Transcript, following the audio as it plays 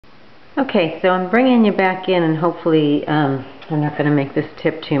Okay, so I'm bringing you back in, and hopefully I'm not going to make this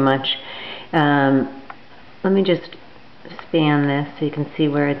tip too much. Let me just span this so you can see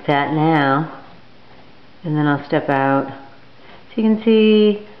where it's at now, and then I'll step out. So you can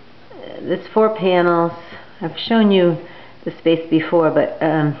see there's 4 panels. I've shown you the space before, but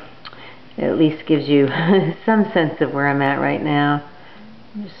it at least gives you some sense of where I'm at right now.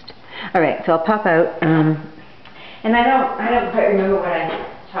 Alright, so I'll pop out, and I don't quite remember what I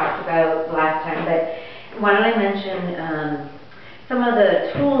talked about last time, but why don't I mention some of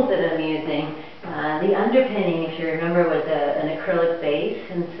the tools that I'm using. The underpinning, if you remember, was an acrylic base,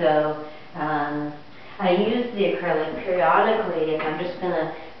 and so I use the acrylic periodically if I'm just going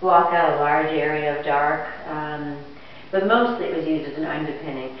to block out a large area of dark, but mostly it was used as an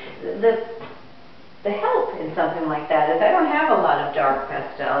underpinning. The help in something like that is I don't have a lot of dark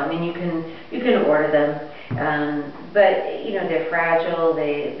pastel. I mean, you can order them, but you know, they're fragile.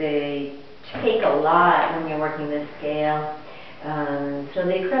 They take a lot when you're working this scale. So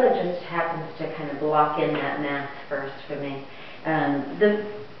the acrylic just happens to kind of block in that mass first for me. The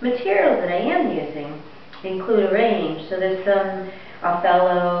materials that I am using include a range. So there's some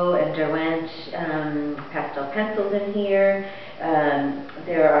Othello and Derwent pastel pencils in here.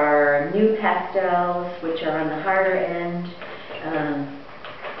 There are new pastels, which are on the harder end, and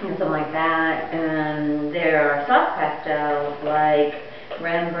something like that. There are soft pastels like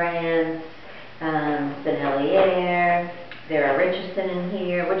Rembrandt's, Sennelier. There are Richardson in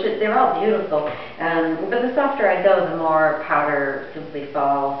here, which they're all beautiful. But the softer I go, the more powder simply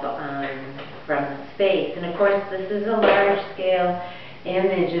falls from the space. And of course, this is a large scale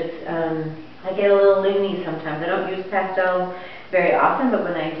image. I get a little loony sometimes. I don't use pastels very often, but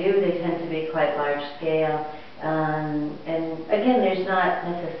when I do, they tend to be quite large scale. And again, there's not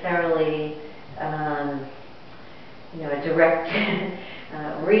necessarily a direct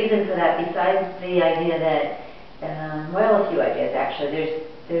reason for that, besides the idea that, well, a few ideas actually.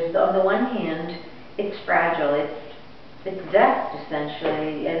 There's on the one hand, it's fragile, it's dust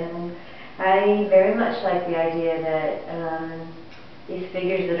essentially, and I very much like the idea that these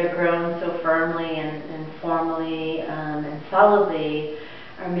figures that are grown so firmly and formally and solidly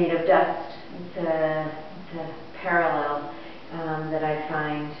are made of dust. It's a parallel that I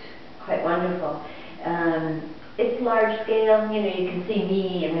find quite wonderful. It's large scale. You know, you can see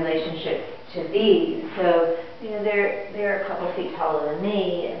me in relationship to these. So you know, they're a couple feet taller than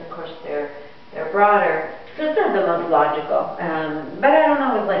me, and of course they're broader. So it's not the most logical, but I don't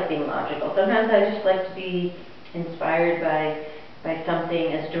always like being logical. Sometimes I just like to be inspired by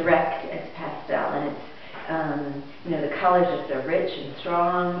something as direct as pastel, and it's you know, the colors are so rich and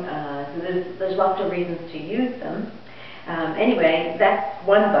strong. So there's lots of reasons to use them. Anyway, that's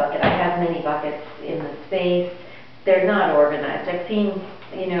one bucket. I have many buckets in the space. They're not organized. I've seen,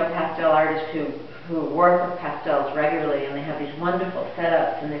 you know, pastel artists who work with pastels regularly, and they have these wonderful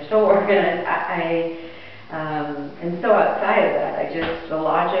setups, and they're so organized. I am so outside of that. The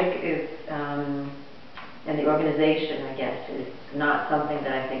logic is, and the organization, I guess, is not something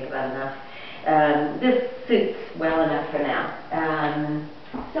that I think about enough. This suits well enough for now.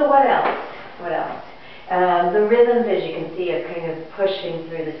 So what else? What else? The rhythms, as you can see, are kind of pushing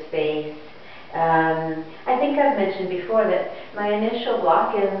through the space. I think I've mentioned before that my initial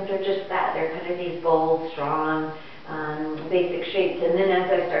block-ins are just that. They're kind of these bold, strong, basic shapes. And then as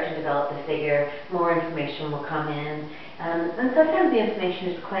I start to develop the figure, more information will come in. And sometimes the information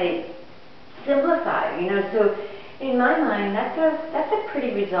is quite simplified, you know. So in my mind, that's a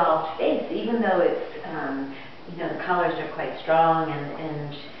pretty resolved face, even though it's, you know, the colors are quite strong,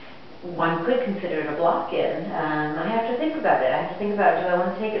 and one could consider it a block-in. I have to think about it. I have to think about, do I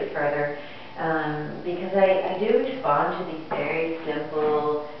want to take it further? Because I do respond to these very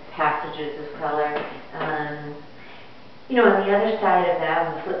simple passages of color. You know, on the other side of that,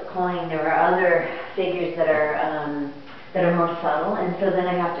 on the flip coin, there are other figures that are more subtle, and so then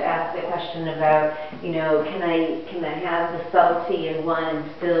I have to ask the question about, you know, can I have the subtlety in one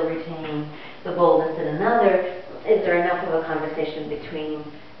and still retain the boldness in another? Is there enough of a conversation between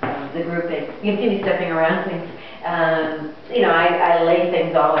the grouping? You see me stepping around things. You know, I lay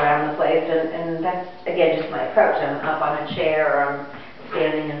things all around the place, and that's, again, just my approach. I'm up on a chair, or I'm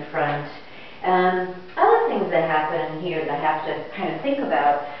standing in front. Other things that happen in here that I have to kind of think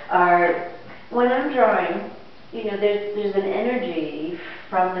about are, when I'm drawing, you know, there's an energy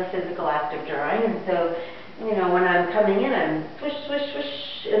from the physical act of drawing, and so, you know, when I'm coming in, I'm swish, swish,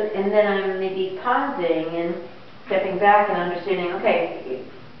 swish, and then I'm maybe pausing and stepping back and understanding, okay,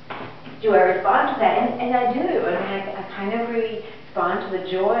 do I respond to that? And I do. I mean, I kind of respond to the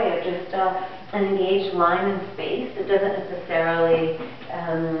joy of just an engaged line in space. It doesn't necessarily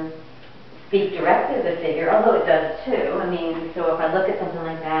speak directly to the figure, although it does too. I mean, so if I look at something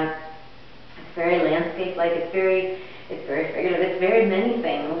like that, it's very landscape-like, it's very figurative, it's very many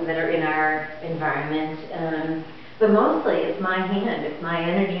things that are in our environment. But mostly it's my hand, it's my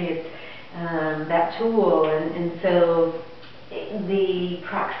energy, it's that tool, and so the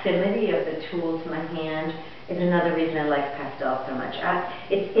proximity of the tool to my hand is another reason I like pastel so much.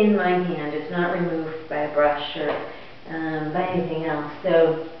 It's in my hand, it's not removed by a brush or by anything else.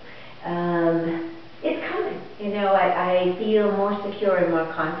 So it's coming. You know, I feel more secure and more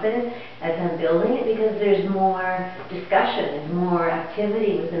confident as I'm building it because there's more discussion, there's more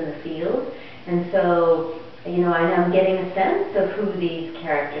activity within the field. And so, you know, I'm getting a sense of who these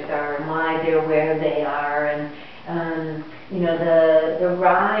characters are and why they're where they are. And, you know, the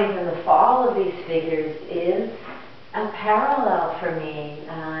rise and the fall of these figures is a parallel for me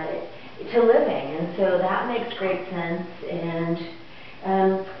to living. And so that makes great sense. And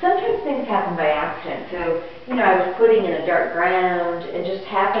sometimes things happen by accident. So, you know, I was putting in a dark ground and just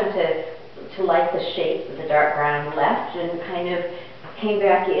happened to like the shape of the dark ground left and kind of came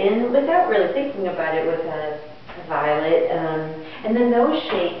back in without really thinking about it with a violet. And then those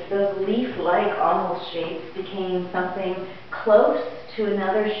shapes, those leaf-like almost shapes, became something close to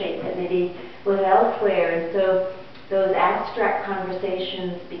another shape that maybe was elsewhere. And so those abstract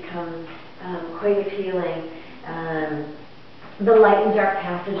conversations become quite appealing. The light and dark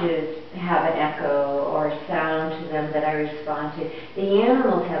passages have an echo or sound to them that I respond to. The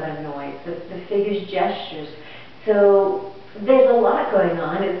animals have a noise, the figures' gestures. So there's a lot going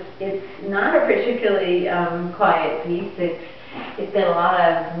on. It's not a particularly quiet piece. It's got a lot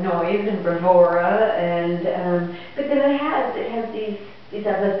of noise and bravura, and but then it has these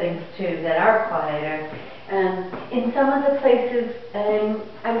other things too that are quieter. In some of the places,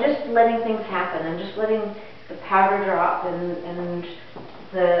 I'm just letting things happen. I'm just letting the powder drop and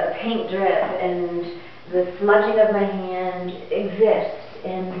the paint drip and the smudging of my hand exist.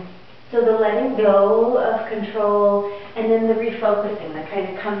 And so the letting go of control and then the refocusing, the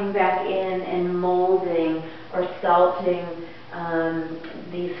kind of coming back in and molding or sculpting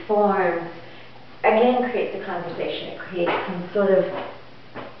these forms, again creates a conversation. It creates some sort of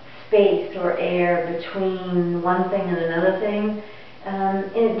space or air between one thing and another thing. And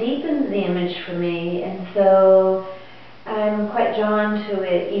it deepens the image for me, and so I'm quite drawn to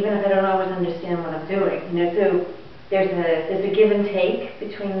it, even if I don't always understand what I'm doing. You know, so there's a give and take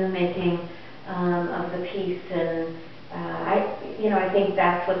between the making of the piece, and I think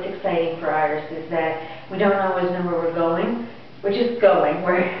that's what's exciting for artists, is that we don't always know where we're going. We're just going.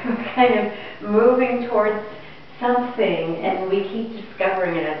 We're kind of moving towards something, and we keep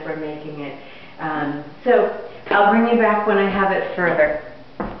discovering it as we're making it. So I'll bring you back when I have it further.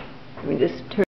 Let me just turn